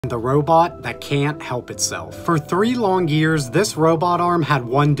The robot that can't help itself. For 3 long years, this robot arm had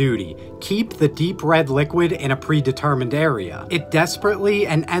one duty: keep the deep red liquid in a predetermined area. It desperately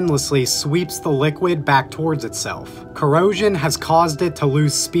and endlessly sweeps the liquid back towards itself. Corrosion has caused it to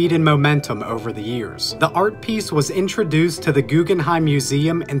lose speed and momentum over the years. The art piece was introduced to the Guggenheim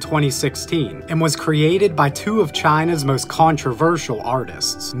Museum in 2016 and was created by 2 of China's most controversial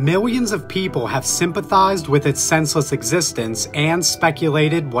artists. Millions of people have sympathized with its senseless existence and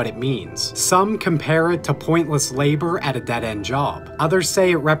speculated what it means. Some compare it to pointless labor at a dead-end job. Others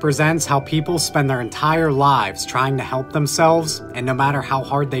say it represents how people spend their entire lives trying to help themselves, and no matter how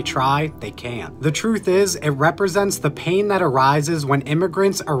hard they try, they can't. The truth is, it represents the pain that arises when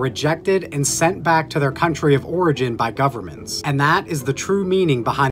immigrants are rejected and sent back to their country of origin by governments. And that is the true meaning behind